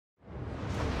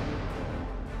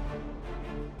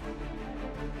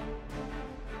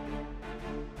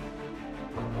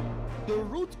The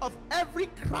root of every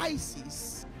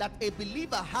crisis that a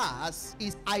believer has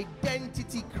is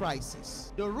identity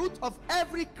crisis. The root of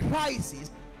every crisis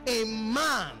a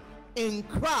man in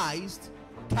Christ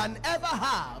can ever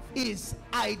have is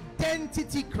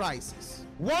identity crisis.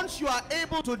 Once you are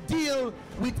able to deal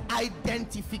with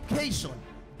identification,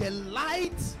 the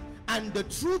light and the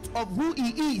truth of who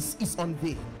he is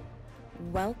unveiled.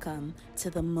 Welcome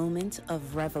to the moment of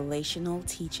revelational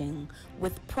teaching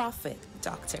with Prophet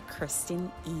Dr.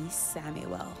 Kristen E.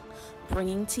 Samuel,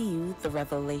 bringing to you the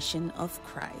revelation of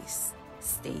Christ.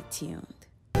 Stay tuned.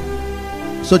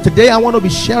 So today I want to be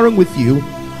sharing with you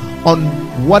on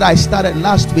what I started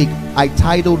last week. I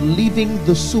titled Living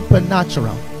the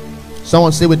Supernatural.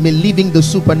 Someone say with me, Living the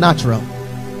Supernatural.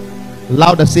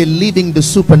 Louder, say Living the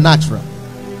Supernatural.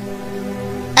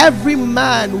 Every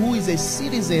man who is a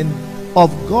citizen of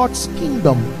God's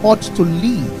kingdom ought to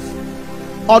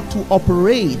live, ought to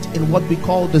operate in what we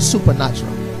call the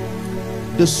supernatural.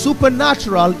 The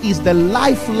supernatural is the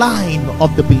lifeline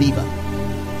of the believer.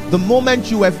 The moment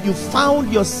you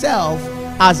found yourself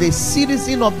as a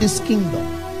citizen of this kingdom,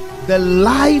 the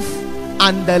life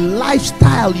and the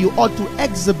lifestyle you ought to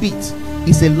exhibit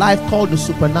is a life called the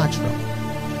supernatural.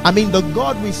 I mean, the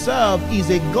God we serve is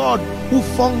a God who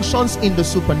functions in the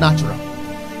supernatural.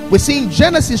 We see in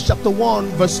Genesis chapter 1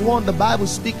 verse 1, the Bible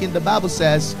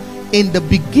says, in the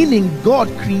beginning God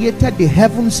created the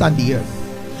heavens and the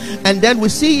earth. And then we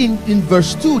see in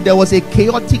verse 2, there was a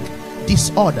chaotic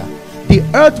disorder. The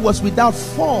earth was without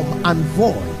form and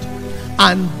void,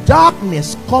 and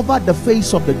darkness covered the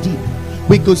face of the deep.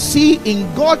 We could see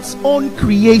in God's own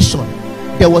creation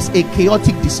there was a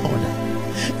chaotic disorder.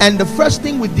 And the first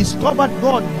thing we discovered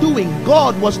God doing,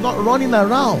 God was not running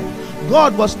around.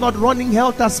 God was not running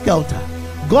helter-skelter.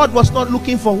 God was not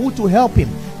looking for who to help him.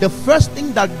 The first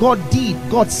thing that God did,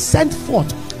 God sent forth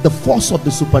the force of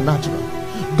the supernatural.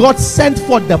 God sent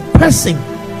forth the person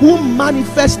who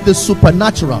manifests the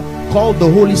supernatural, called the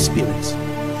Holy Spirit.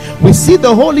 We see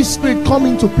the Holy Spirit come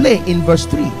into play in verse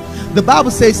 3. The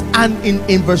Bible says, and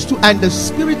in verse 2, and the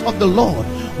Spirit of the Lord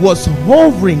was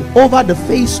hovering over the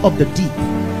face of the deep.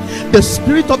 The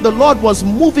Spirit of the Lord was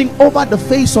moving over the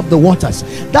face of the waters.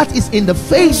 That is in the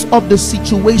face of the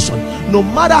situation. No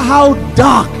matter how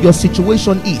dark your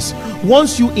situation is,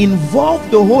 once you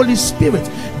involve the Holy Spirit,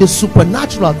 the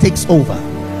supernatural takes over.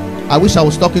 I wish I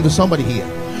was talking to somebody here.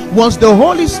 Once the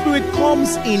Holy Spirit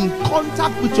comes in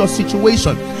contact with your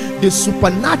situation, the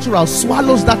supernatural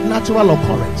swallows that natural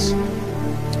occurrence.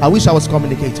 I wish I was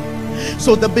communicating.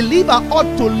 So the believer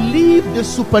ought to live the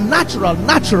supernatural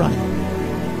naturally.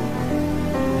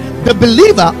 The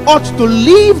believer ought to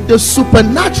live the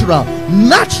supernatural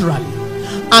naturally,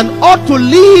 and ought to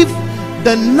live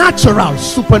the natural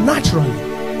supernaturally.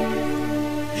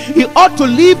 He ought to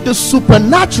live the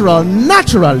supernatural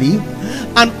naturally,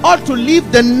 and ought to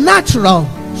live the natural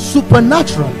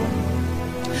supernaturally.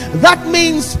 That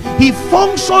means he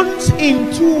functions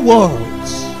in two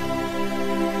worlds.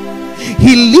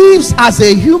 He lives as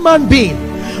a human being,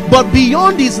 but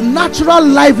beyond his natural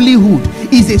livelihood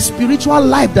is a spiritual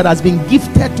life that has been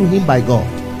gifted to him by God.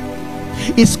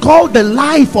 It's called the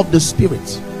life of the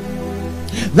Spirit.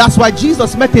 That's why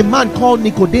Jesus met a man called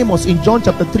Nicodemus in John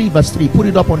chapter 3 verse 3. Put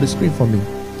it up on the screen for me.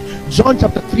 John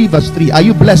chapter 3 verse 3. Are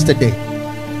you blessed today?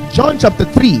 John chapter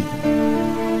 3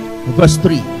 verse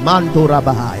 3.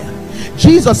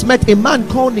 Jesus met a man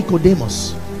called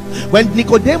Nicodemus. When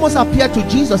Nicodemus appeared to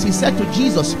Jesus, he said to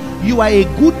Jesus, you are a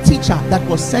good teacher that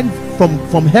was sent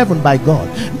from heaven by God.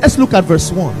 Let's look at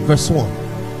verse 1. Verse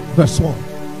 1.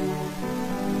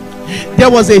 There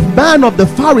was a man of the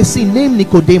Pharisee named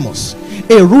Nicodemus,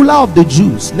 a ruler of the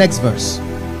Jews. Next verse.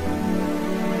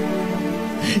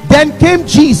 Then came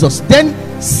Jesus. Then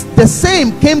the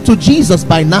same came to Jesus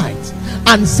by night,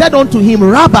 and said unto him,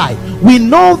 Rabbi, we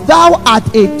know thou art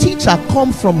a teacher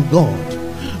come from God.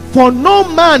 For no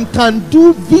man can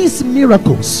do these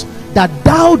miracles that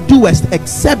thou doest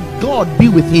except God be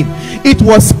with him. It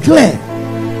was clear.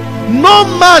 No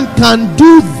man can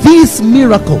do these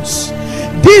miracles.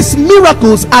 These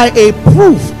miracles are a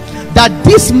proof that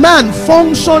this man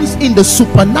functions in the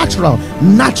supernatural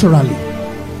naturally.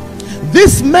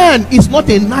 This man is not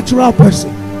a natural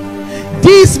person.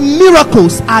 These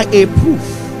miracles are a proof.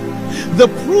 The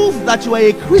proof that you are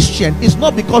a Christian is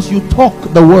not because you talk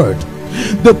the word.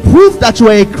 The proof that you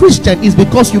are a Christian is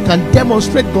because you can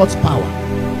demonstrate God's power.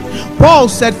 Paul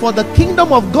said, for the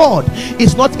kingdom of God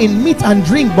is not in meat and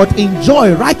drink, but in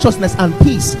joy, righteousness and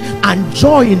peace, and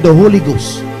joy in the Holy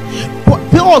Ghost.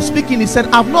 Paul speaking, he said,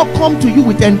 I've not come to you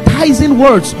with enticing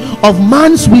words of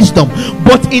man's wisdom,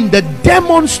 but in the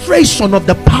demonstration of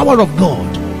the power of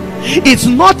God. It's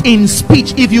not in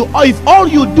speech. If all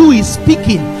you do is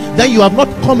speaking, then you have not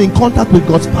come in contact with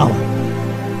God's power.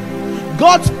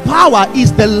 God's power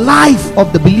is the life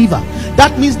of the believer.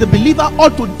 That means the believer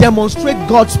ought to demonstrate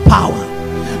God's power,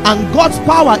 and God's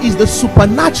power is the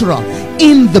supernatural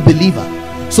in the believer.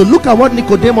 So look at what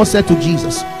Nicodemus said to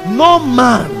Jesus. No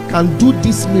man can do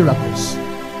these miracles.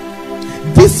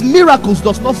 These miracles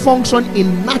does not function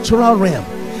in natural realm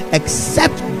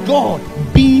except God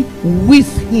be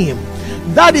with him.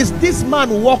 That is, this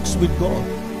man walks with God.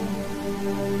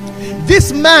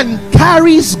 This man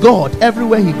carries God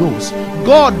everywhere he goes.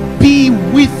 God be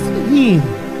with him.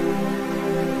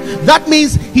 That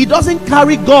means he doesn't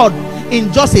carry God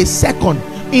in just a second,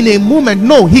 in a moment.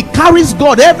 No, he carries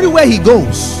God everywhere he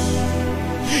goes.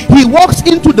 He walks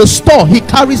into the store, he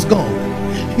carries God.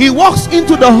 He walks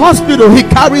into the hospital, he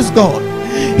carries God.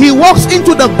 He walks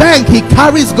into the bank, he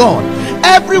carries God.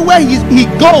 Everywhere he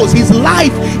goes, his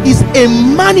life is a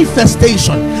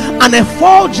manifestation, an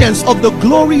effulgence of the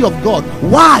glory of God.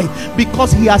 Why?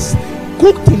 Because he has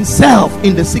cooked himself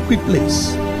in the secret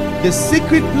place. The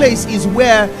secret place is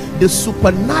where the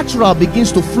supernatural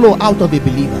begins to flow out of a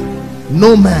believer.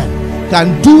 No man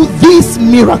can do these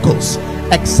miracles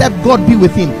except God be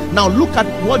with him. Now look at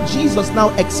what Jesus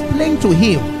now explained to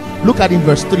him. Look at in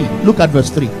verse 3. Look at verse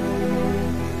 3.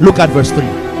 Look at verse 3.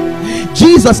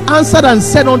 Jesus answered and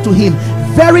said unto him,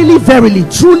 verily, verily,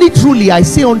 truly, truly, I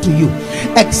say unto you,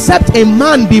 except a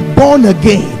man be born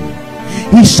again,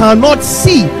 he shall not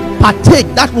see, partake.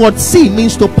 That word see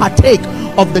means to partake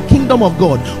of the kingdom of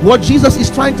God. What Jesus is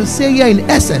trying to say here in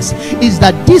essence is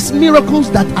that these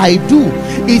miracles that I do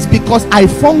is because I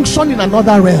function in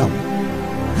another realm.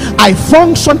 I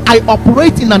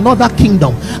operate in another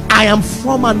kingdom. I am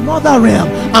from another realm.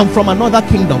 I'm from another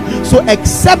kingdom. So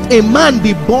except a man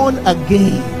be born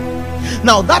again.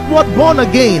 Now that word born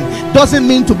again doesn't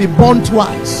mean to be born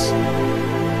twice.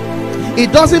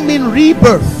 It doesn't mean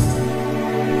rebirth.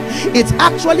 It's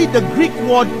actually the Greek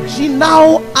word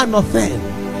ginao anothen.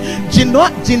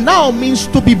 Ginao means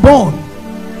to be born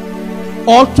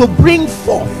or to bring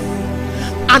forth.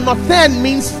 Anothen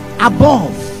means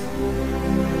above.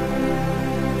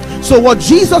 So what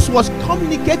Jesus was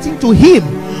communicating to him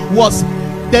was,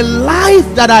 the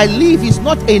life that I live is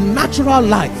not a natural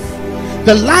life.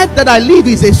 The life that I live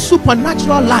is a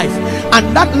supernatural life,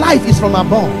 and that life is from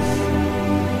above.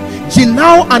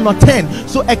 Ginao anothen.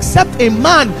 So except a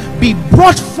man be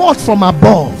brought forth from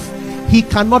above, he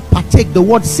cannot partake. The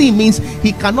word see means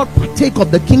he cannot partake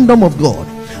of the kingdom of God.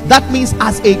 That means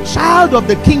as a child of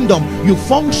the kingdom, you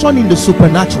function in the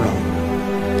supernatural.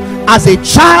 As a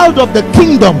child of the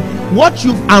kingdom, what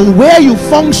you and where you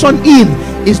function in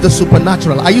is the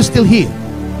supernatural. Are you still here?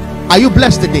 Are you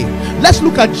blessed today? Let's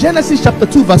look at Genesis chapter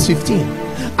 2 verse 15.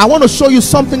 I want to show you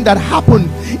something that happened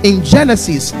in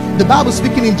Genesis. The Bible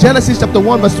speaking in Genesis chapter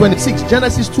 1 verse 26.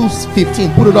 Genesis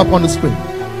 2:15. Put it up on the screen.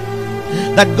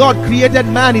 That God created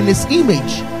man in his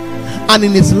image, and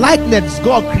in his likeness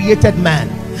God created man.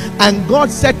 And God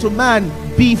said to man,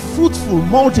 be fruitful,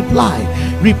 multiply,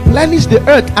 replenish the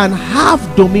earth, and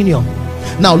have dominion.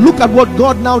 Now look at what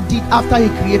God now did after he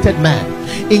created man.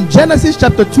 In Genesis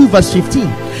chapter 2 verse 15.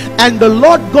 And the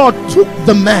Lord God took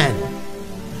the man.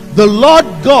 The Lord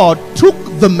God took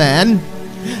the man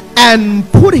and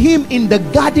put him in the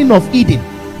Garden of Eden.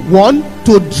 One,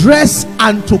 to dress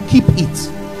and to keep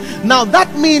it. Now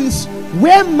that means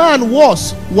where man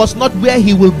was not where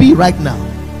he will be right now.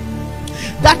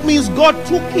 That means God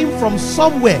took him from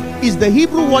somewhere. Is the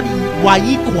Hebrew word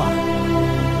wayikwa.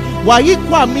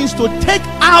 Wayikwa means to take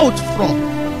out from.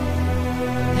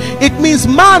 It means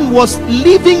man was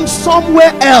living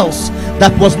somewhere else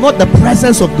that was not the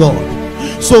presence of God.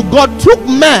 So God took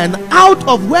man out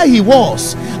of where he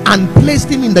was and placed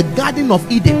him in the Garden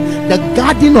of Eden, the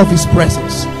garden of his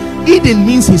presence. Eden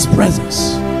means his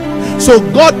presence. So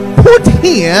God put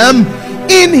him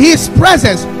in his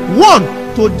presence. One,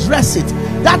 to dress it.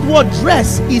 That word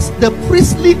dress is the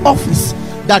priestly office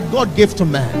that God gave to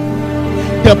man.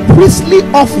 The priestly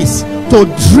office to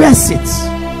dress it,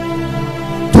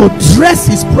 to dress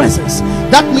his presence.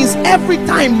 That means every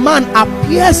time man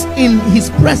appears in his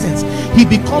presence, he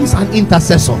becomes an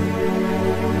intercessor.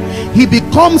 He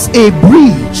becomes a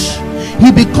bridge.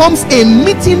 He becomes a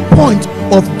meeting point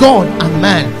of God and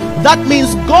man. That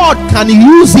means God can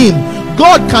use him.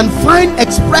 God can find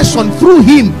expression through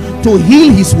him to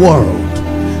heal his world.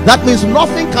 That means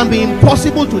nothing can be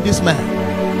impossible to this man.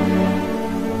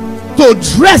 To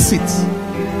dress it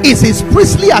is his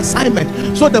priestly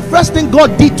assignment. So the first thing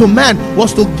God did to man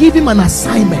was to give him an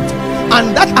assignment,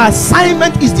 and that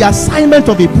assignment is the assignment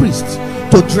of a priest,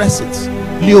 to dress it.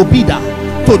 Leobida,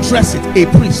 to dress it? A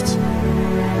priest.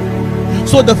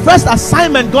 So the first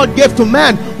assignment God gave to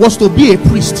man was to be a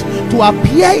priest, to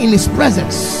appear in his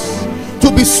presence,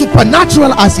 to be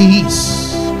supernatural as he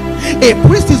is. A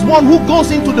priest is one who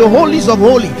goes into the holies of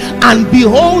holies and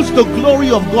beholds the glory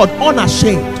of God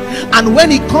unashamed. And when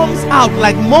he comes out,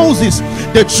 like Moses,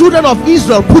 the children of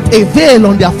Israel put a veil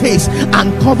on their face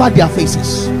and covered their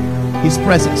faces. His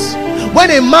presence. When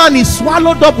a man is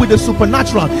swallowed up with the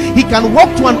supernatural, he can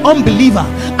walk to an unbeliever,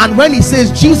 and when he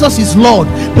says Jesus is Lord,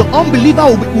 the unbeliever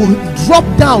will drop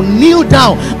down, kneel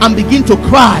down, and begin to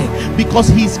cry, because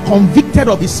he's convicted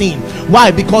of his sin.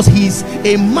 Why? Because he's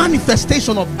a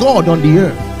manifestation of God on the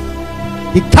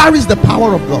earth. He carries the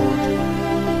power of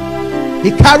God.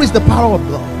 He carries the power of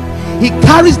God. He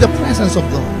carries the presence of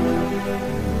God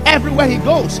everywhere he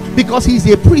goes, because he's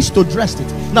a priest to dress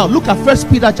it. Now look at 1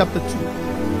 Peter chapter 2.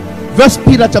 1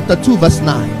 Peter chapter 2 verse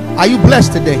 9. Are you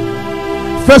blessed today?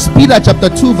 1 Peter chapter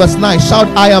 2 verse 9. Shout,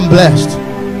 I am blessed.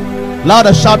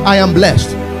 Louder, shout, I am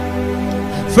blessed.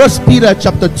 1 Peter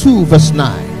chapter 2 verse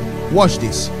 9. Watch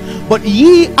this. But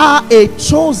ye are a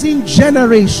chosen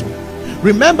generation.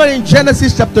 Remember in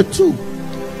Genesis chapter 2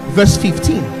 verse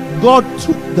 15, God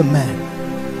took the man.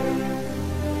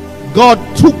 God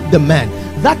took the man.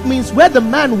 That means where the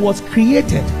man was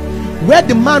created, where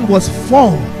the man was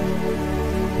formed,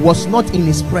 was not in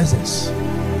his presence.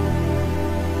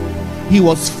 He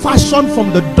was fashioned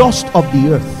from the dust of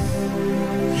the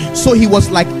earth. So he was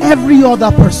like every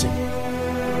other person.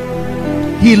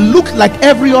 He looked like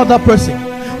every other person.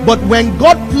 But when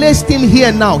God placed him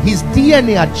here now, his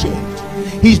DNA had changed.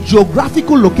 His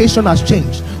geographical location has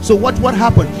changed. So what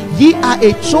happened? Ye are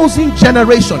a chosen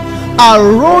generation, a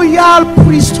royal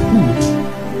priesthood.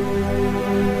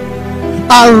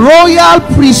 A royal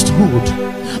priesthood,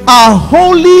 a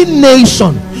holy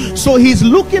nation. So he's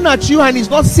looking at you and he's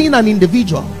not seeing an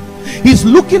individual. He's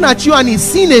looking at you and he's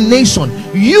seeing a nation.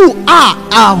 You are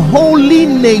a holy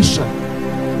nation.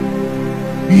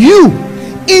 You,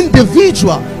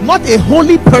 individual, not a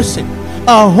holy person,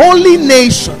 a holy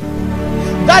nation.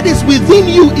 That is within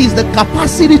you is the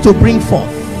capacity to bring forth.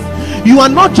 You are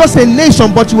not just a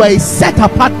nation, but you are a set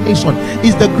apart nation.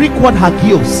 Is the Greek word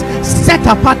hagios, set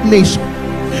apart nation.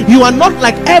 You are not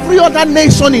like every other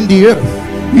nation in the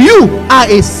earth. You are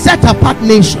a set apart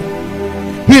nation.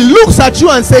 He looks at you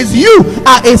and says, you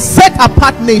are a set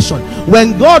apart nation.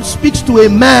 When God speaks to a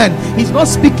man, he's not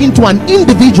speaking to an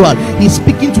individual, he's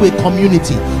speaking to a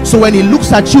community. So when he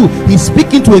looks at you, he's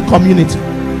speaking to a community.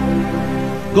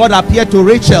 God appeared to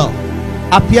Rachel,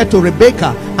 appeared to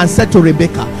Rebecca, and said to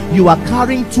Rebecca, you are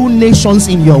carrying two nations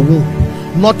in your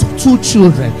womb, not two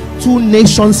children. Two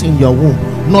nations in your womb,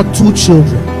 not two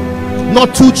children.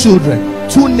 Not two children,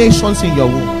 two nations in your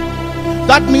womb.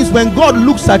 That means when God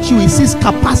looks at you, he sees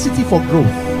capacity for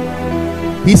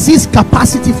growth. He sees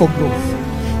capacity for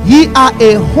growth. Ye are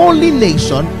a holy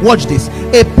nation. Watch this.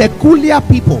 A peculiar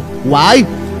people. Why?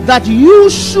 That you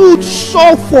should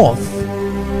show forth.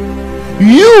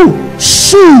 You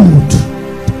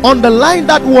should. Underline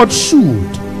that word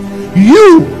should.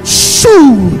 You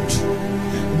should.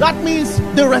 That means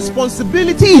the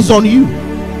responsibility is on you.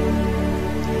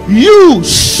 You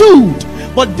should.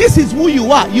 But this is who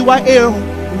you are. You are a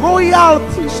royal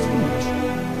priesthood.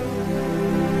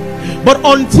 But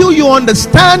until you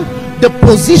understand the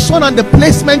position and the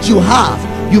placement you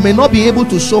have, you may not be able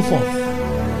to show forth.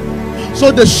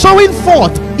 So the showing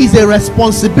forth is a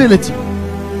responsibility.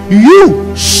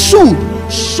 You should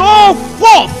show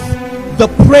forth the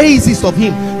praises of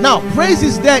him. Now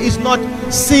praises there is not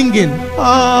singing.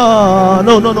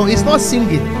 No, it's not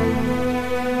singing.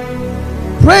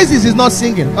 Praises is not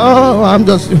singing. I'm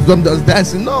just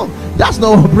dancing. No, that's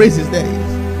not what praises there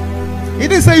is. He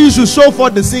didn't say you should show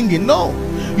forth the singing. No,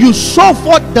 you show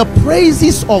forth the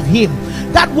praises of him.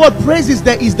 That word praises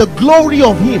there is the glory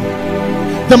of him,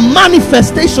 the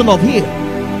manifestation of him,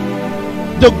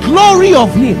 the glory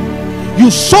of him.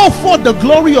 You show forth the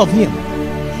glory of him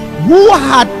who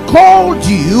had called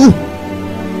you,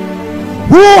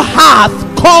 who hath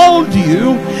called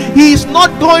you. He is not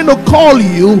going to call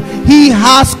you, he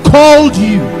has called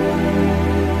you.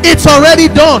 It's already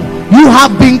done. You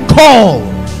have been called.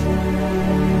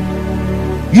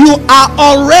 You are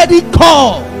already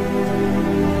called.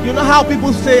 You know how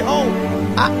people say, oh,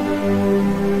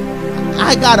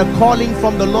 I got a calling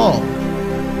from the Lord,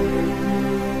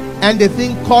 and they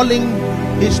think calling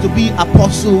is to be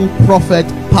apostle, prophet,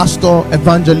 pastor,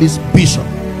 evangelist, bishop.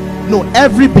 No,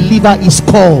 every believer is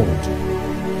called.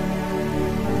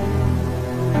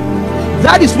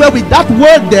 That is where with that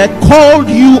word there, called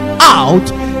you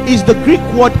out, is the Greek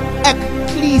word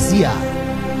ecclesia.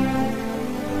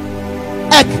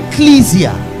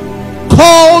 ecclesia,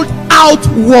 called out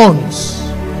ones.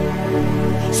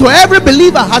 So every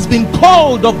believer has been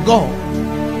called of God.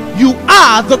 You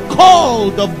are the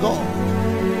called of God,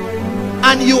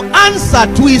 and you answer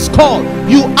to his call.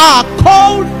 You are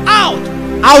called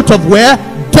out of where?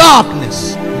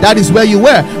 Darkness. That is where you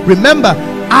were. Remember,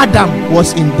 Adam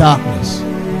was in darkness.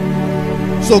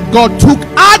 So God took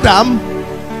Adam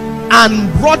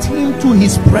and brought him to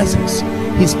his presence.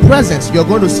 His presence, you're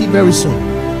going to see very soon.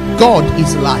 God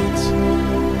is light.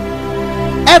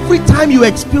 Every time you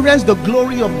experience the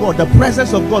glory of God, the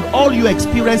presence of God, all you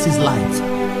experience is light.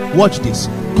 Watch this.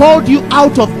 Called you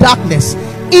out of darkness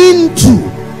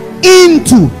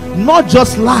into not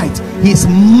just light, his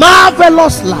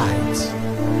marvelous light.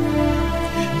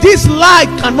 This light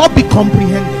cannot be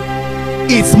comprehended.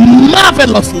 It's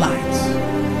marvelous light.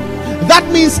 That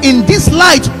means in this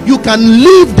light you can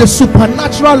live the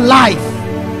supernatural life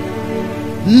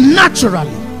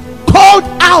naturally, called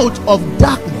out of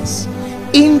darkness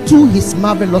into his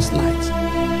marvelous light.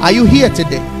 Are you here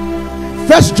today?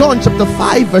 1 John chapter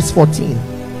 5 verse 14.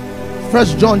 1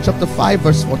 John chapter 5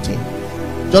 verse 14.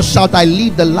 Just shout, I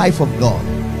live the life of God.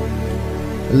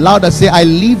 Louder, say, I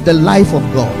live the life of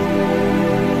God.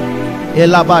 1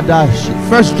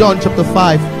 John chapter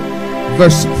 5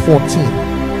 verse 14.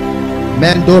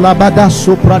 1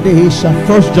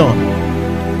 John.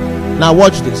 Now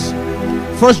watch this.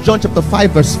 1 John chapter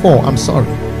 5 verse 4. I'm sorry,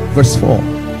 verse 4.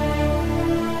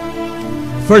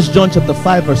 1 John chapter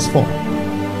 5 verse 4.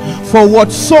 For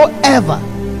whatsoever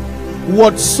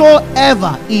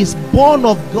is born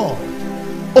of God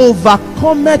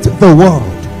overcometh the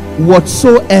world.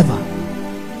 Whatsoever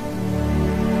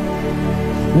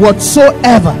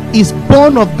is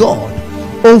born of God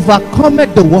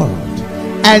overcometh the world.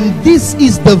 And this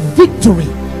is the victory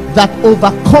that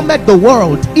overcometh the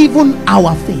world, even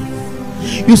our faith.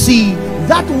 You see,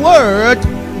 that word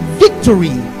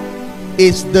victory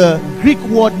is the Greek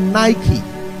word Nike.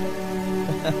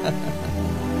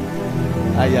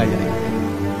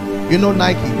 You know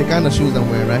Nike, the kind of shoes I'm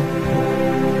wearing, right?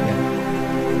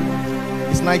 Yeah.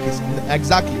 It's Nike.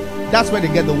 Exactly. That's where they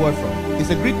get the word from. It's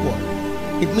a Greek word.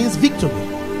 It means victory.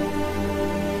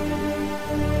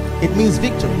 It means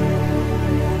victory.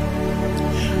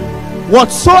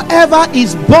 Whatsoever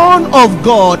is born of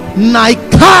God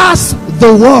Nikes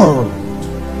the world.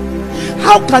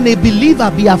 How can a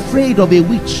believer be afraid of a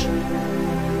witch?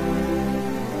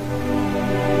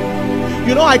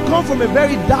 You know, I come from a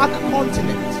very dark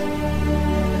continent,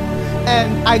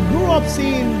 and I grew up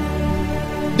seeing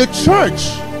the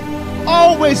church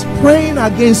always praying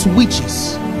against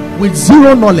witches with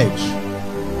zero knowledge.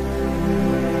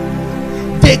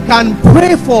 They can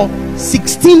pray for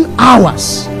 16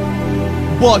 hours,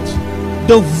 but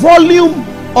the volume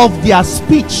of their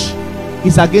speech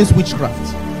is against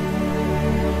witchcraft.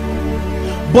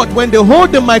 But when they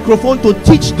hold the microphone to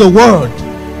teach the word,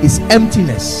 it's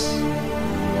emptiness.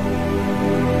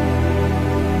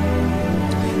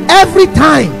 Every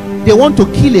time they want to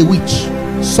kill a witch,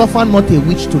 suffer not a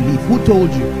witch to live. Who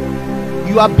told you?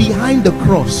 You are behind the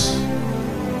cross.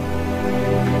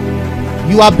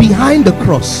 You are behind the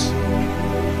cross,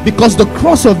 because the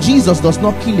cross of Jesus does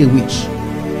not kill a witch.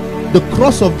 The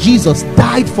cross of Jesus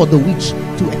died for the witch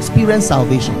to experience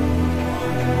salvation.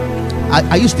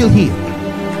 Are you still here?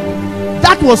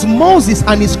 That was Moses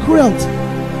and his cruelty.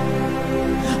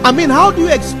 I mean, how do you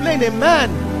explain a man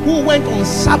who went on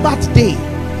Sabbath day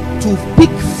to pick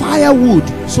firewood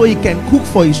so he can cook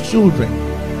for his children,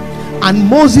 and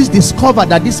Moses discovered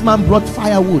that this man brought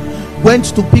firewood, went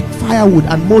to pick firewood,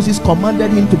 and Moses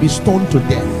commanded him to be stoned to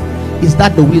death? Is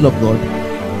that the will of God?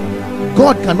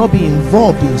 God cannot be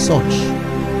involved in such.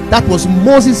 That was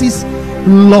Moses'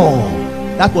 law.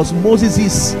 That was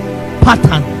Moses'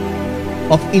 pattern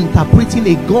of interpreting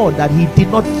a God that he did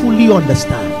not fully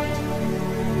understand.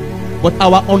 But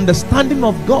our understanding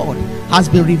of God has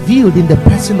been revealed in the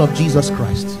person of Jesus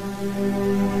Christ.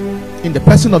 In the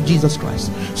person of Jesus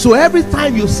Christ. So every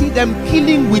time you see them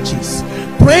killing witches,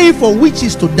 praying for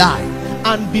witches to die,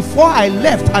 and before I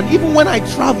left, and even when I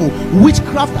travel,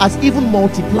 witchcraft has even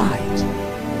multiplied.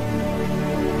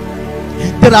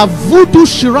 There are voodoo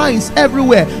shrines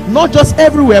everywhere. Not just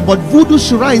everywhere, but voodoo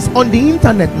shrines on the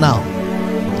internet now.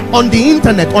 On the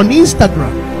internet, on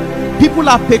Instagram, people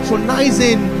are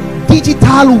patronizing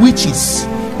digital witches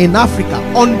in Africa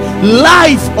on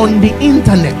live on the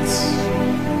internet.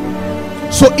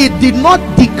 So it did not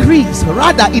decrease,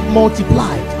 rather it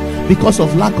multiplied because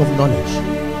of lack of knowledge.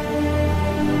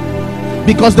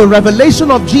 Because the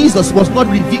revelation of Jesus was not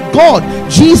revealed.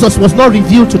 Jesus was not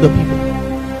revealed to the people.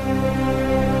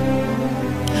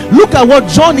 Look at what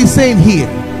John is saying here.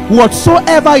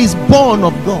 Whatsoever is born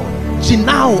of God,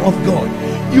 Jinao of God,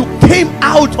 you came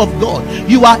out of God,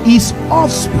 you are his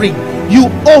offspring, you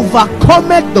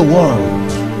overcometh the world,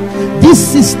 this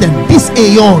system, this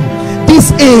aeon,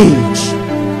 this age,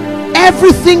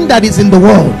 everything that is in the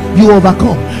world, you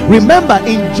overcome. Remember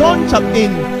in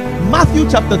Matthew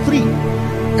chapter 3,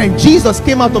 and Jesus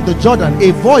came out of the Jordan,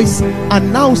 a voice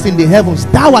announced in the heavens,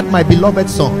 thou art my beloved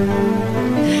son,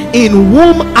 in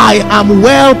whom I am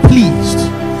well pleased.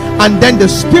 And then the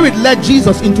Spirit led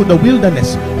Jesus into the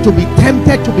wilderness to be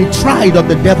tempted, to be tried of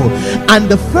the devil. And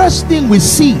the first thing we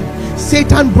see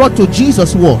Satan brought to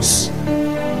Jesus was,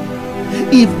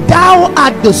 if thou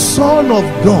art the Son of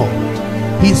God,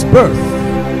 his birth.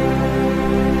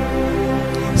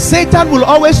 Satan will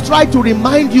always try to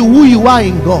remind you who you are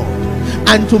in God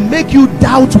and to make you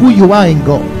doubt who you are in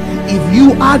God. If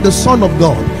you are the Son of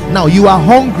God, now you are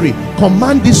hungry,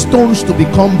 command these stones to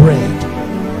become bread.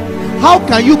 How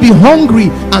can you be hungry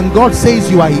and God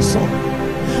says you are his son?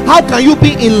 How can you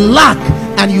be in lack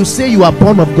and you say you are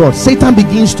born of God? Satan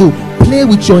begins to play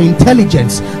with your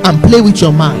intelligence and play with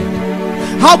your mind.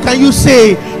 How can you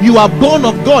say you are born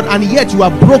of God and yet you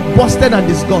are broke, busted and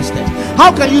disgusted?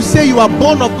 How can you say you are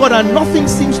born of God and nothing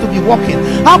seems to be working?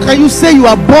 How can you say you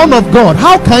are born of God?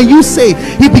 How can you say?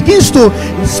 He begins to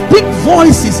speak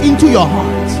voices into your heart.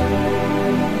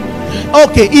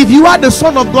 Okay, if you are the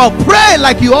Son of God, pray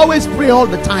like you always pray all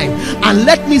the time and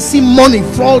let me see money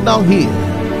fall down here.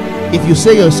 If you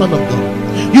say you're a son of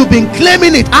God, you've been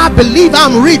claiming it. I believe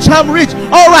I'm rich,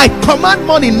 all right, command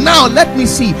money now, let me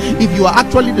see. If you are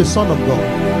actually the Son of God,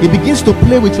 he begins to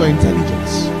play with your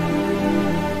intelligence,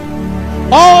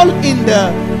 all in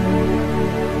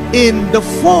the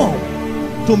form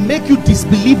to make you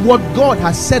disbelieve what God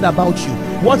has said about you.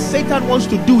 What Satan wants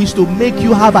to do is to make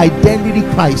you have identity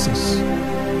crisis,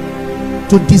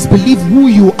 to disbelieve who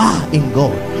you are in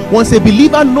God. Once a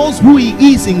believer knows who he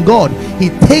is in God,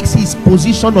 he takes his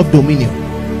position of dominion.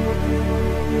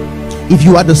 If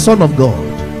you are the Son of God,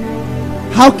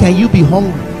 how can you be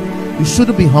hungry? You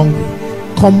shouldn't be hungry.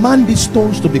 Command these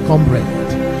stones to become bread.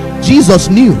 Jesus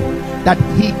knew that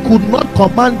he could not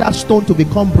command that stone to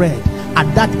become bread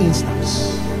at that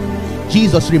instance.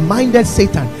 Jesus reminded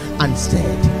Satan and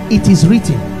said, it is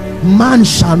written, man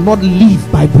shall not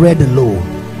live by bread alone.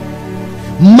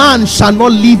 Man shall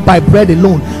not live by bread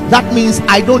alone. That means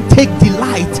I don't take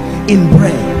delight in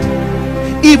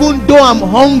bread. Even though I'm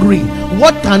hungry,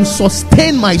 what can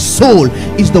sustain my soul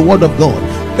is the word of God.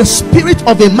 The spirit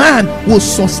of a man will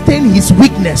sustain his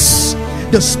weakness.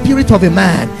 The spirit of a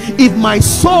man, if my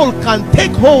soul can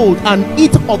take hold and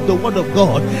eat of the word of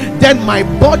God, then my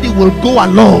body will go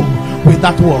along with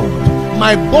that word.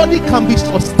 My body can be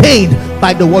sustained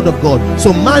by the word of God.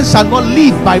 So man shall not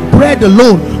live by bread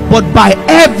alone, but by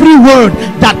every word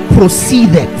that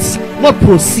proceedeth, not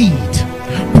proceedeth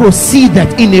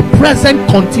in a present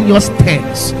continuous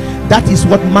tense. That is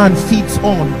what man feeds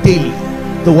on daily.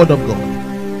 The word of God.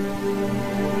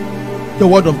 The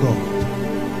word of God.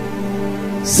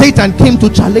 Satan came to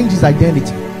challenge his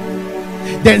identity.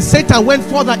 Then Satan went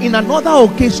further in another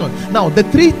occasion. Now the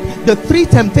three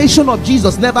temptations of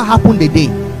Jesus never happened a day,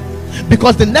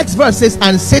 because the next verse says,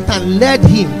 and Satan led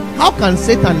him. How can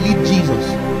Satan lead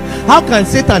Jesus? How can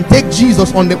Satan take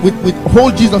Jesus on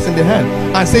hold Jesus in the hand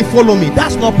and say follow me?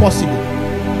 That's not possible.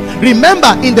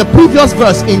 Remember in the previous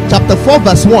verse in chapter 4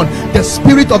 verse 1, the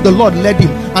Spirit of the Lord led him,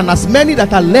 and as many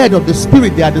that are led of the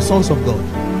Spirit, they are the sons of God.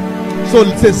 So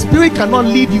the Spirit cannot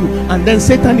lead you and then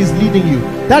Satan is leading you.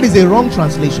 That is a wrong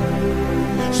translation.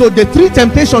 So the three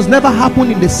temptations never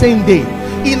happened in the same day.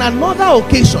 In another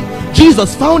occasion,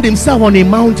 Jesus found himself on a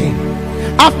mountain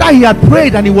after he had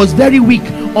prayed and he was very weak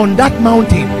on that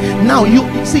mountain. Now you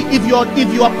see, if you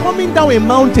are coming down a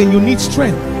mountain, you need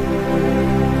strength.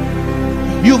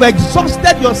 You've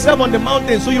exhausted yourself on the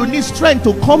mountain, so you need strength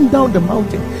to come down the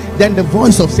mountain. Then the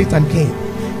voice of Satan came.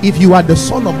 If you are the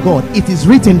Son of God, it is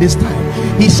written this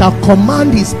time, he shall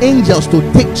command his angels to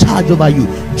take charge over you.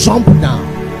 Jump down.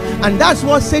 And that's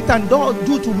what Satan does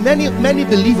do to many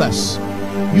believers.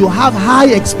 You have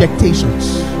high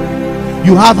expectations.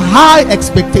 You have high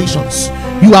expectations.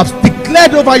 You have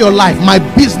declared over your life, my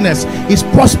business is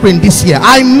prospering this year.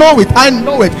 I know it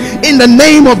in the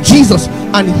name of Jesus.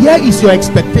 And here is your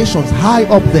expectations high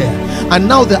up there, and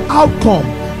now the outcome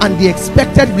and the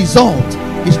expected result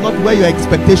is not where your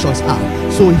expectations are.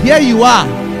 So here you are,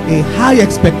 a high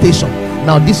expectation.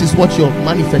 Now this is what your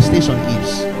manifestation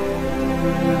is.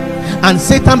 And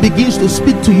Satan begins to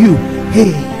speak to you.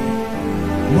 Hey,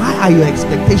 why are your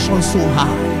expectations so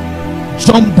high?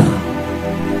 Jump down.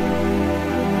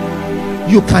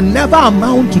 You can never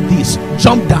amount to this.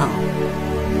 Jump down.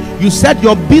 You said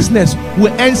your business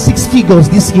will earn 6 figures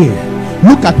this year.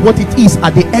 Look at what it is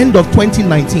at the end of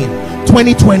 2019,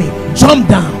 2020. Jump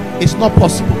down. It's not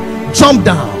possible. Jump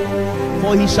down.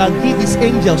 For he shall give his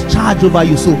angels charge over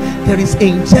you. So there is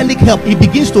angelic help. He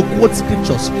begins to quote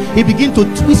scriptures. He begins to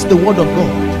twist the word of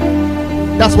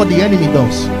God. That's what the enemy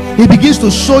does. He begins to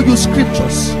show you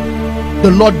scriptures. The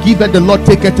Lord giveth, the Lord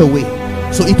taketh away.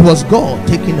 So it was God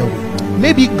taking away.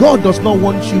 Maybe God does not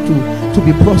want you to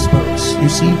be prosperous. You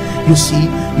see,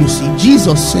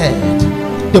 Jesus said,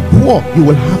 the poor you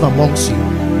will have amongst you.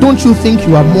 Don't you think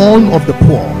you are one of the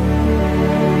poor?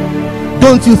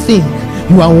 Don't you think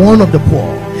you are one of the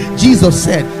poor? Jesus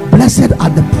said, blessed are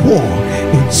the poor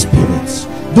in spirits.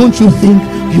 Don't you think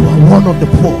you are one of the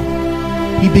poor?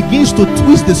 He begins to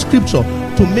twist the scripture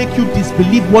to make you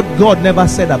disbelieve what God never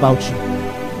said about you.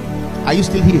 Are you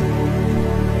still here?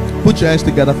 Put your hands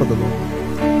together for the Lord.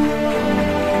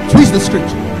 Twist the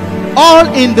scripture, all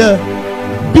in the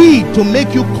bid to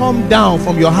make you come down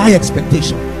from your high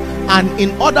expectation. And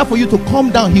in order for you to come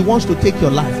down, he wants to take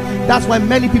your life. That's why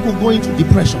many people go into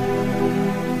depression.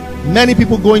 Many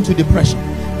people go into depression.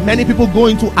 Many people go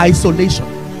into isolation.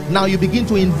 Now you begin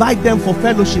to invite them for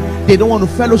fellowship. They don't want to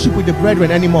fellowship with the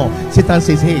brethren anymore. Satan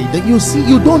says, hey, you see,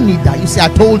 you don't need that. You see, I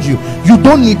told you, you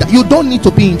don't need that. You don't need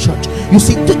to be in church. You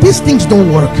see, these things don't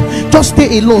work. Just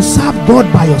stay alone. Serve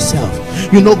God by yourself.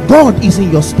 You know, God is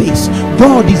in your space.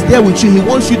 God is there with you. He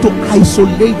wants you to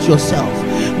isolate yourself,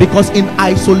 because in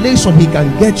isolation he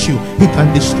can get you, he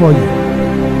can destroy you.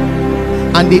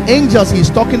 And the angels he's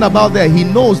talking about there, he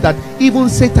knows that even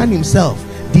Satan himself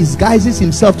disguises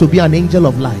himself to be an angel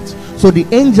of light. So the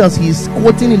angels he's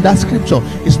quoting in that scripture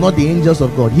is not the angels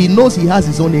of God. He knows he has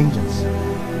his own angels.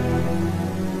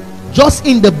 Just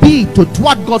in the bid to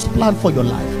thwart God's plan for your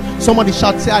life. Somebody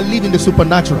shout, say, I live in the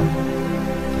supernatural.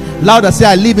 Louder, say,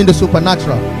 I live in the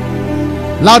supernatural.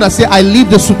 Louder, say, I live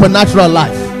the supernatural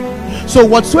life. So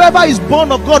whatsoever is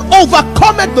born of God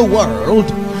overcometh the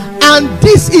world. And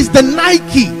this is the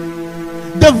Nike,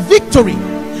 the victory.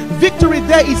 Victory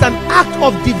there is an act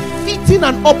of defeating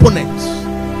an opponent.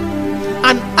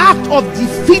 An act of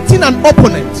defeating an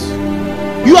opponent.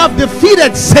 You have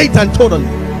defeated Satan totally.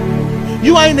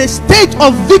 You are in a state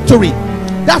of victory.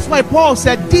 That's why Paul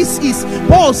said,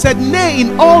 nay,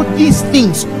 in all these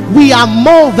things we are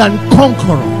more than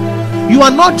conqueror. You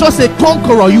are not just a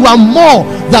conqueror, you are more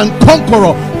than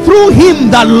conqueror through him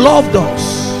that loved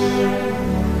us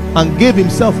and gave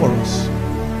himself for us.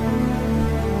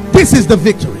 This is the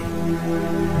victory.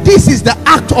 This is the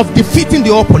act of defeating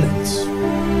the opponent.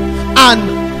 And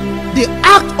the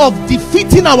act of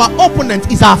defeating our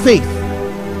opponent is our faith.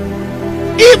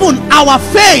 Even our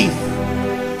faith.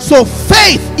 So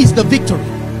faith is the victory.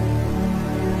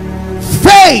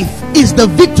 Faith is the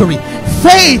victory.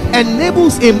 Faith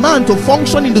enables a man to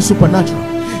function in the supernatural.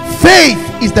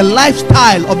 Faith is the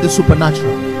lifestyle of the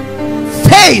supernatural.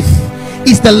 Faith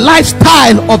is the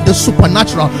lifestyle of the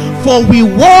supernatural. For we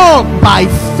walk by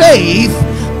faith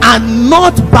and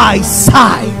not by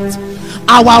sight.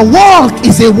 Our walk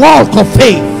is a walk of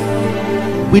faith.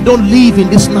 We don't live in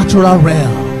this natural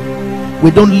realm. We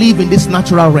don't live in this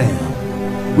natural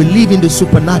realm. We live in the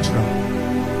supernatural.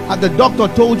 As the doctor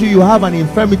told you, you have an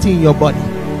infirmity in your body,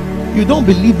 you don't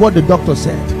believe what the doctor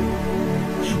said,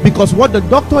 because what the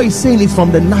doctor is saying is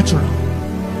from the natural.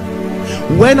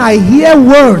 When I hear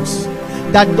words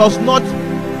that does not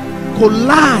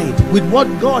collide with what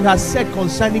God has said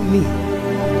concerning me,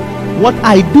 what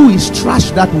I do is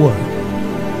trash that word.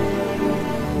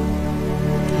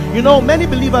 You know, many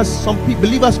believers,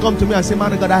 believers come to me and say,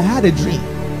 man of God, I had a dream,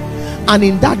 and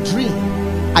in that dream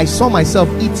I saw myself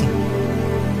eating,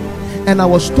 and I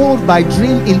was told by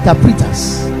dream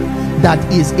interpreters that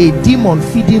is a demon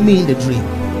feeding me in the dream.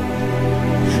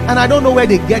 And I don't know where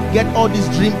they get all these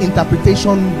dream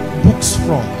interpretation books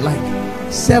from, like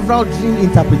several dream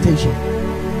interpretation.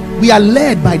 We are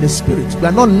led by the Spirit. We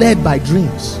are not led by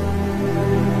dreams.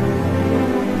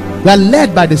 We are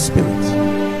led by the Spirit.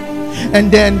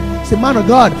 And then say, man of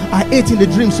God, I ate in the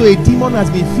dream, so a demon has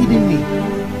been feeding me.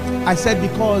 I said,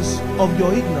 because of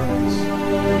your ignorance.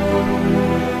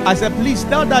 I said, please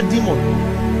tell that demon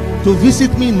to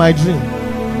visit me in my dream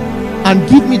and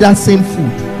give me that same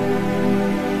food.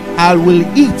 I will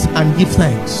eat and give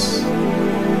thanks.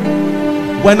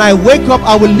 When I wake up,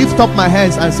 I will lift up my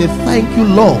hands and say, thank you,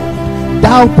 Lord.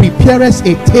 Thou preparest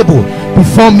a table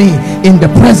before me in the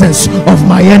presence of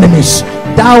my enemies.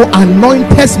 Thou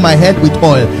anointest my head with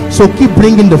oil. So keep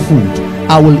bringing the food.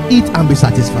 I will eat and be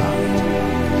satisfied.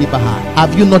 Keep a heart.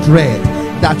 Have you not read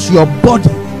that your body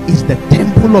is the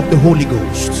temple of the Holy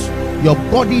Ghost? Your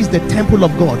body is the temple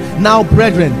of God. Now,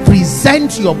 brethren,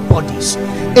 present your bodies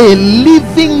a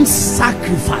living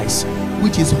sacrifice,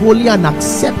 which is holy and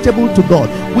acceptable to God,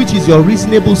 which is your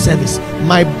reasonable service.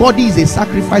 My body is a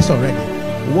sacrifice already.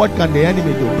 What can the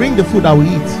enemy do? Bring the food, I will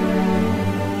eat.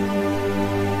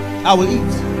 I will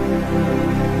eat.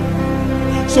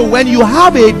 So when you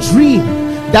have a dream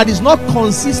that is not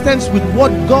consistent with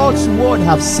what God's word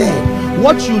have said,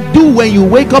 what you do when you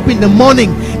wake up in the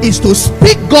morning is to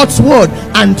speak God's word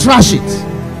and trash it.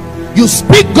 You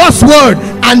speak God's word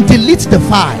and delete the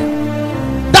file.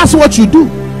 That's what you do.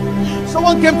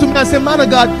 Someone came to me and said, man of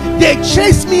God, they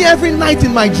chase me every night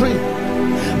in my dream,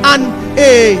 and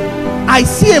I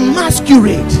see a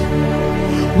masquerade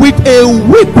with a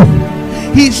whip.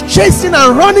 He's chasing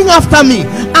and running after me,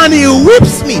 and he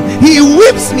whips me,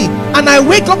 and I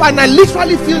wake up and I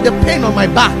literally feel the pain on my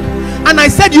back. And I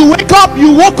said, you wake up,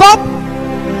 you woke up?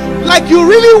 Like you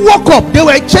really woke up? They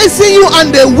were chasing you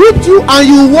and they whipped you and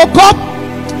you woke up?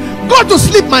 Go to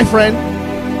sleep, my friend.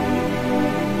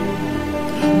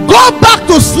 Go back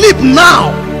to sleep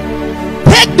now.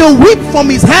 Take the whip from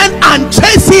his hand and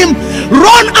chase him.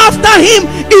 Run after him.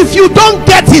 If you don't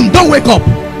get him, don't wake up.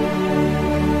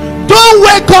 Don't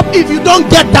wake up if you don't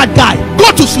get that guy.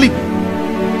 Go to sleep.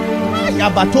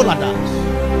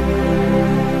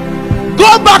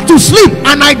 Go back to sleep,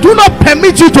 and I do not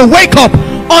permit you to wake up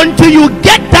until you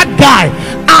get that guy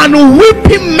and whip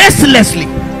him mercilessly.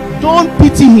 Don't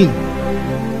pity him.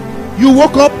 You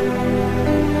woke up.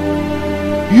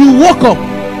 You woke up.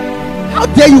 How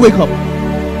dare you wake up?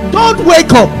 Don't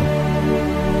wake up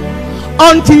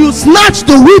until you snatch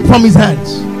the whip from his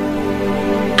hands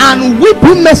and whip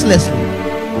him mercilessly.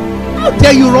 How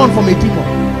dare you run from a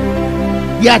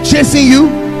demon? They are chasing you,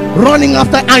 running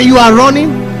after, and you are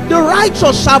running. The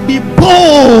righteous shall be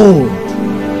bold.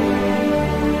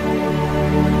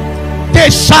 They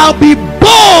shall be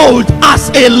bold as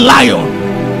a lion.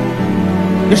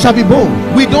 They shall be bold.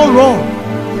 We don't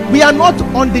run. We are not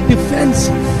on the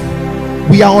defensive.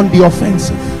 We are on the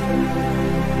offensive.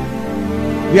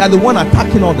 We are the one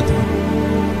attacking all the time.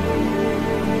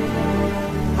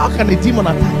 How can a demon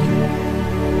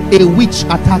attack you? A witch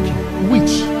attack you?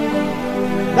 Witch.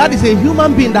 That is a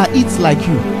human being that eats like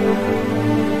you.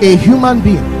 A human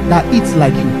being that eats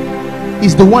like you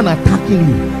is the one attacking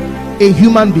you. A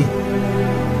human being.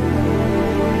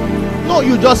 No,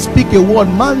 you just speak a word.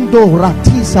 Mando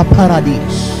ratisa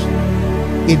paradis.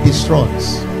 It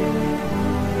destroys.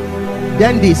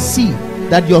 Then they see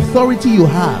that the authority you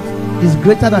have is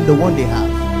greater than the one they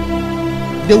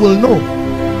have. They will know.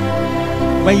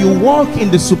 When you walk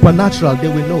in the supernatural, they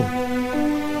will know.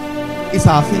 It's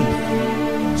our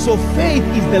faith. So faith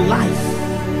is the life.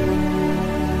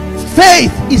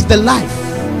 Faith is the life.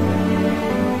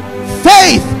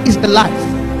 Faith is the life.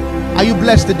 Are you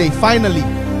blessed today? Finally,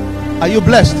 are you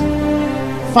blessed?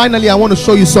 Finally, I want to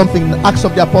show you something. Acts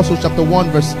of the Apostles chapter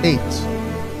 1 verse 8.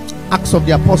 Acts of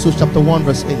the Apostles chapter 1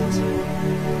 verse 8.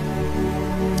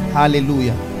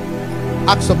 Hallelujah.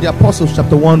 Acts of the Apostles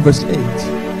chapter 1 verse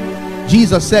 8.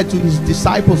 Jesus said to his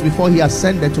disciples before he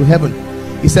ascended to heaven,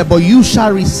 he said, but you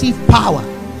shall receive power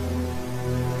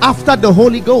after the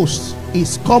Holy Ghost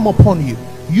is come upon you.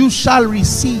 You shall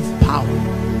receive power.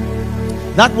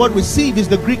 That word receive is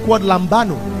the Greek word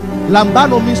lambano.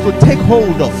 Lambano means to take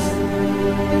hold of.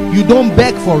 You don't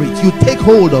beg for it, you take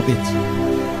hold of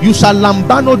it. You shall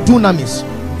lambano dunamis.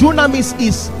 Dunamis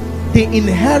is the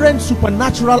inherent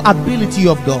supernatural ability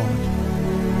of God.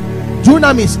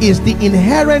 Dunamis is the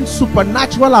inherent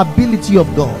supernatural ability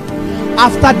of God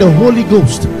after the Holy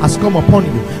Ghost has come upon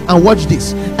you. And watch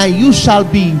this. And you shall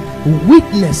be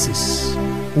witnesses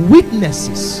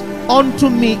unto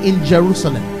me in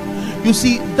Jerusalem. You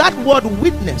see, that word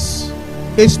witness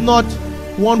is not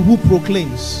one who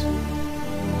proclaims.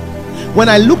 When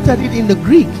I looked at it in the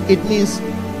Greek, it means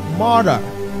martyr.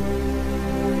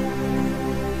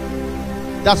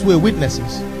 That's where witness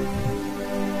is.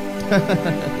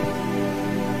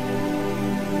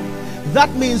 That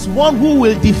means one who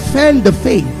will defend the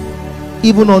faith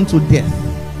even unto death.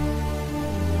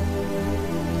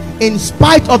 In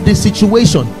spite of the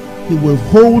situation, he will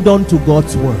hold on to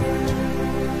God's word.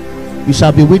 You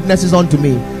shall be witnesses unto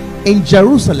me in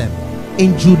Jerusalem,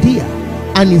 in Judea,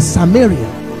 and in Samaria,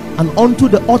 and unto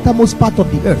the uttermost part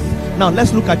of the earth. Now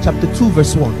let's look at chapter 2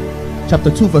 verse 1.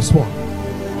 Chapter 2 verse 1.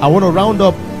 I want to round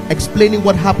up explaining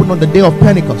what happened on the day of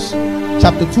Pentecost.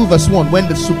 Chapter 2 verse 1. When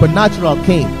the supernatural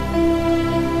came.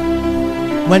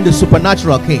 When the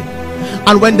supernatural came.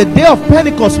 And when the day of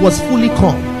Pentecost was fully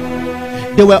come,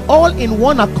 they were all in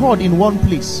one accord in one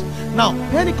place. Now,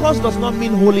 Pentecost does not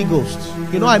mean Holy Ghost.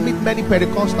 You know, I meet many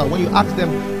Pentecostals. When you ask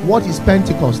them what is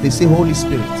Pentecost, they say Holy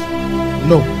Spirit.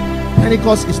 No,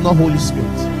 Pentecost is not Holy Spirit.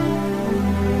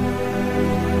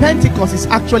 Pentecost is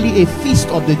actually a feast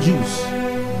of the Jews.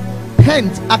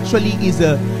 Pent actually is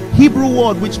a Hebrew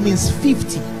word which means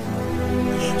 50.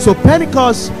 So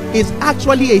Pentecost is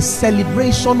actually a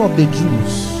celebration of the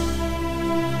Jews.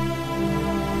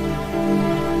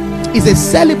 It's a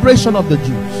celebration of the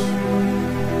Jews.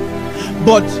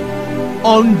 But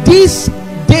on this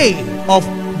day of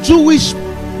Jewish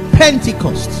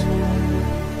Pentecost,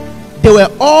 they were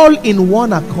all in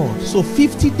one accord. So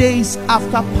 50 days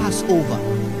after Passover,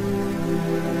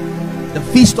 the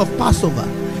feast of Passover,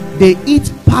 they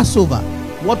eat Passover,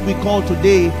 what we call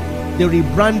today the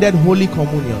rebranded Holy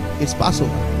Communion. It's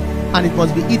Passover, and it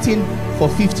must be eaten for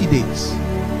 50 days.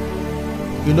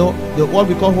 You know, what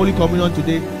we call Holy Communion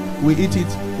today, we eat it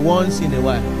once in a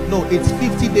while. No, it's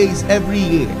 50 days every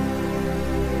year.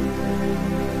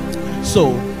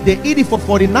 So they eat it for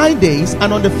 49 days,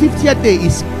 and on the 50th day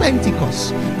is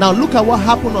Pentecost. Now look at what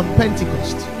happened on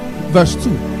Pentecost. Verse 2.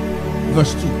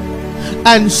 Verse 2.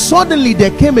 And suddenly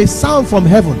there came a sound from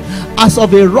heaven as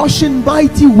of a rushing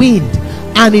mighty wind,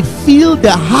 and it filled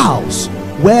the house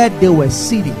where they were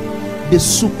sitting. The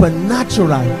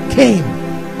supernatural came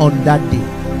on that day.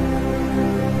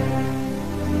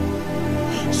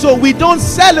 So we don't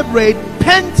celebrate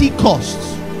Pentecost.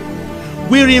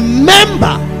 We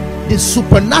remember the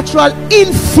supernatural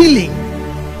infilling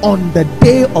on the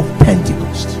day of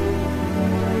Pentecost.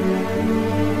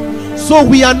 So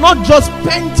we are not just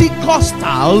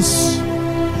Pentecostals,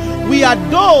 we are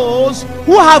those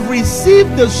who have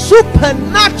received the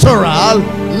supernatural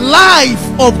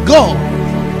life of God.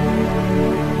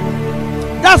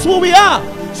 That's who we are.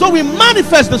 So we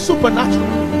manifest the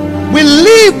supernatural, we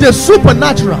live the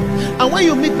supernatural. And when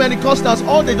you meet Pentecostals,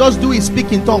 all they just do is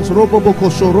speak in tongues.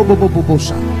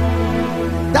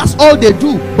 That's all they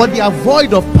do, but they are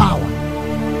void of power.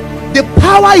 The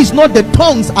power is not the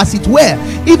tongues as it were,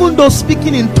 even though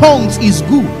speaking in tongues is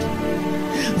good.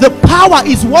 The power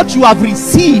is what you have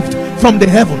received from the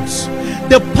heavens.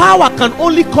 The power can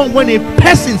only come when a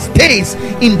person stays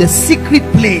in the secret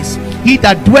place. He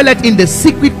that dwelleth in the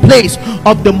secret place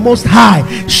of the Most High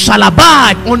shall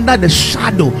abide under the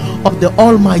shadow of the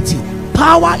Almighty.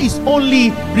 Power is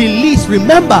only released.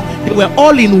 Remember, they were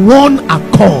all in one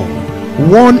accord.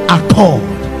 One accord.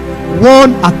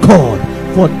 One accord.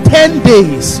 For 10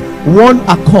 days, one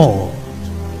accord.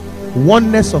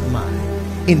 Oneness of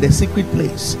mind in the secret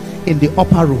place, in the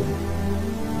upper room.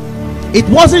 It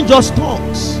wasn't just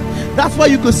tongues. That's why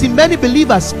you could see many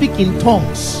believers speak in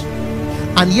tongues,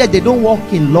 and yet they don't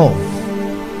walk in love.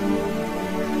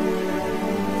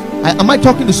 Am I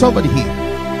talking to somebody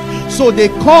here? So they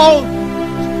call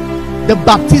the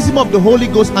baptism of the Holy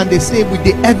Ghost, and they say with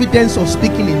the evidence of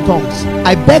speaking in tongues.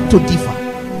 I beg to differ.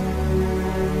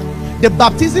 The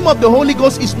baptism of the Holy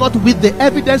Ghost is not with the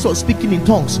evidence of speaking in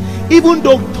tongues, even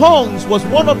though tongues was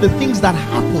one of the things that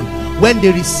happened when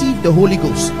they received the Holy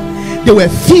Ghost. They were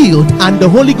filled, and the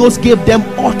Holy Ghost gave them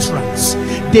utterance.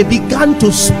 They began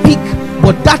to speak,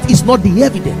 but that is not the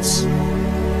evidence.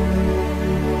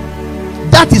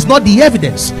 That is not the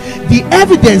evidence. The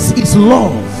evidence is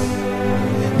love.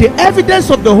 The evidence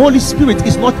of the Holy Spirit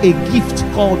is not a gift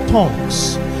called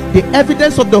tongues. The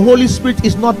evidence of the Holy Spirit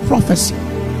is not prophecy.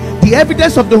 The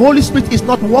evidence of the Holy Spirit is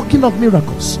not working of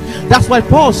miracles. That's why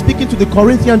Paul, speaking to the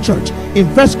Corinthian church in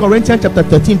 1 Corinthians chapter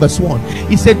 13 verse 1,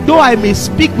 he said, though I may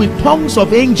speak with tongues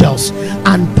of angels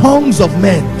and tongues of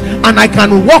men, and I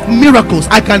can work miracles,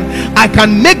 I can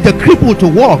make the cripple to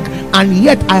walk, and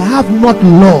yet I have not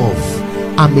love,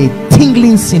 I'm a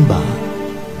tingling cymbal.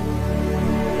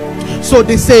 So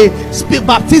they say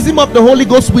baptism of the Holy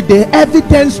Ghost with the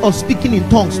evidence of speaking in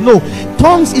tongues. No,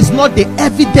 tongues is not the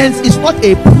evidence, it's not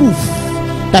a proof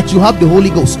that you have the Holy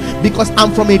Ghost. Because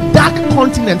I'm from a dark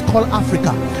continent called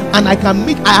Africa, and I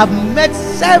have met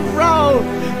several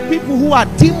people who are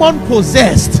demon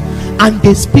possessed and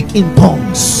they speak in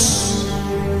tongues.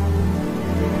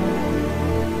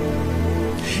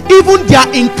 Even their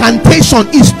incantation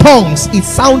is tongues, it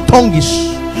sounds tonguish.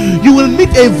 You will meet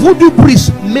a voodoo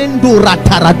priest, Mendo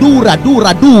Rataradu Radu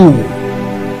Radu.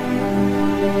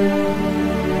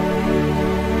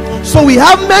 So we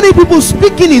have many people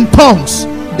speaking in tongues.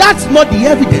 That's not the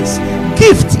evidence.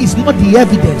 Gift is not the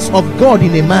evidence of God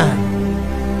in a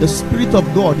man. The Spirit of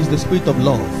God is the Spirit of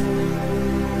love.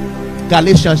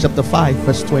 Galatians chapter 5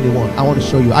 verse 21. I want to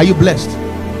show you. Are you blessed?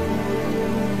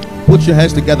 Put your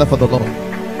hands together for the Lord.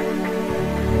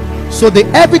 So the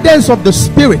evidence of the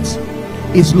Spirit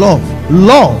is love.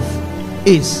 Love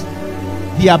is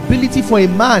the ability for a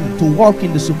man to walk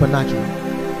in the supernatural.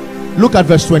 Look at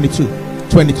verse 22.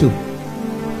 22.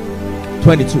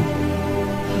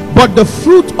 But the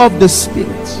fruit of the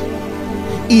Spirit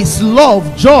is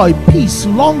love, joy, peace,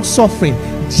 long suffering,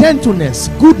 gentleness,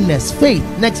 goodness, faith.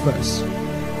 Next verse.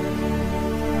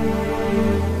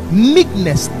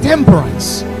 Meekness,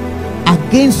 temperance.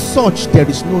 Against such there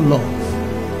is no law.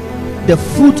 The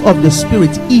fruit of the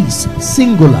Spirit is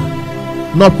singular,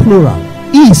 not plural.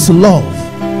 Is love,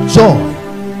 joy,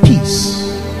 peace.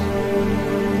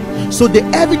 So the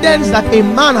evidence that a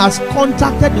man has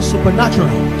contacted the supernatural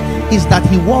is that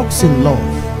he walks in love.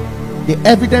 The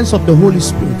evidence of the Holy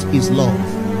Spirit is love.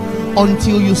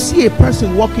 Until you see a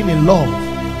person walking in love,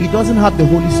 he doesn't have the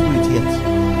Holy Spirit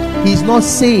yet. He's not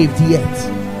saved yet,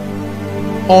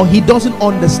 or he doesn't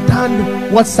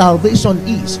understand what salvation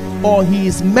is, or he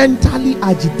is mentally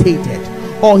agitated,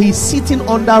 or he's sitting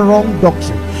under wrong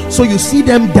doctrine. So you see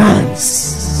them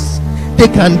dance. They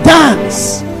can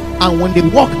dance, and when they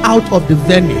walk out of the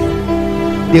venue,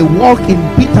 they walk in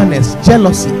bitterness,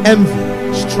 jealousy,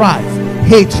 envy, strife,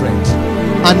 hatred,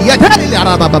 and yet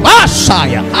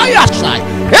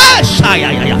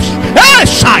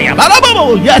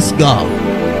yes, God.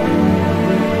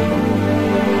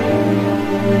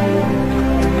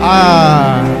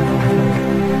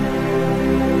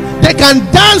 They can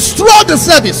dance throughout the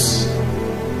service.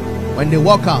 When they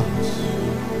walk out,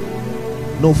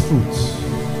 no fruit.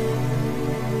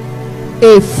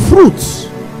 A fruit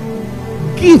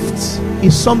gift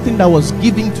is something that was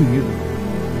given to you.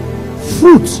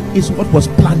 Fruit is what was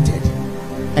planted.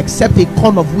 Except a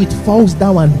corn of wheat falls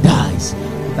down and dies,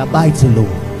 it abides alone.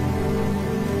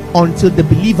 Until the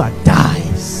believer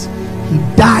dies, he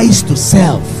dies to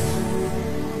self.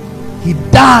 He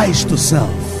dies to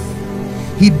self.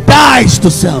 He dies to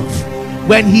self.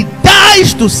 When he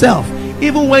dies to self,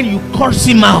 even when you curse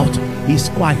him out, he's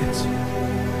quiet.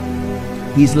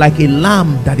 He's like a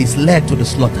lamb that is led to the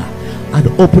slaughter and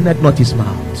openeth not his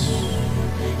mouth.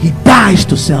 He dies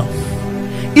to self.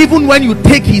 Even when you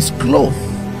take his cloth,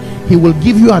 he will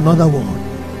give you another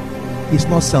one. He's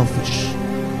not selfish.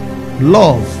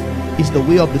 Love is the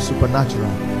way of the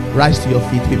supernatural. Rise to your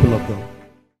feet, people of God.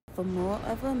 For more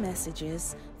of our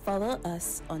messages, follow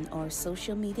us on our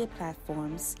social media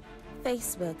platforms: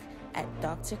 Facebook at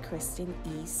Dr. Kristen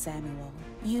E. Samuel,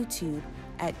 YouTube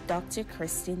at Dr.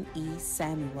 Kristen E.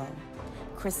 Samuel,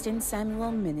 Kristen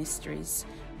Samuel Ministries,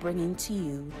 bringing to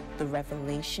you the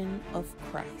revelation of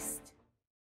Christ.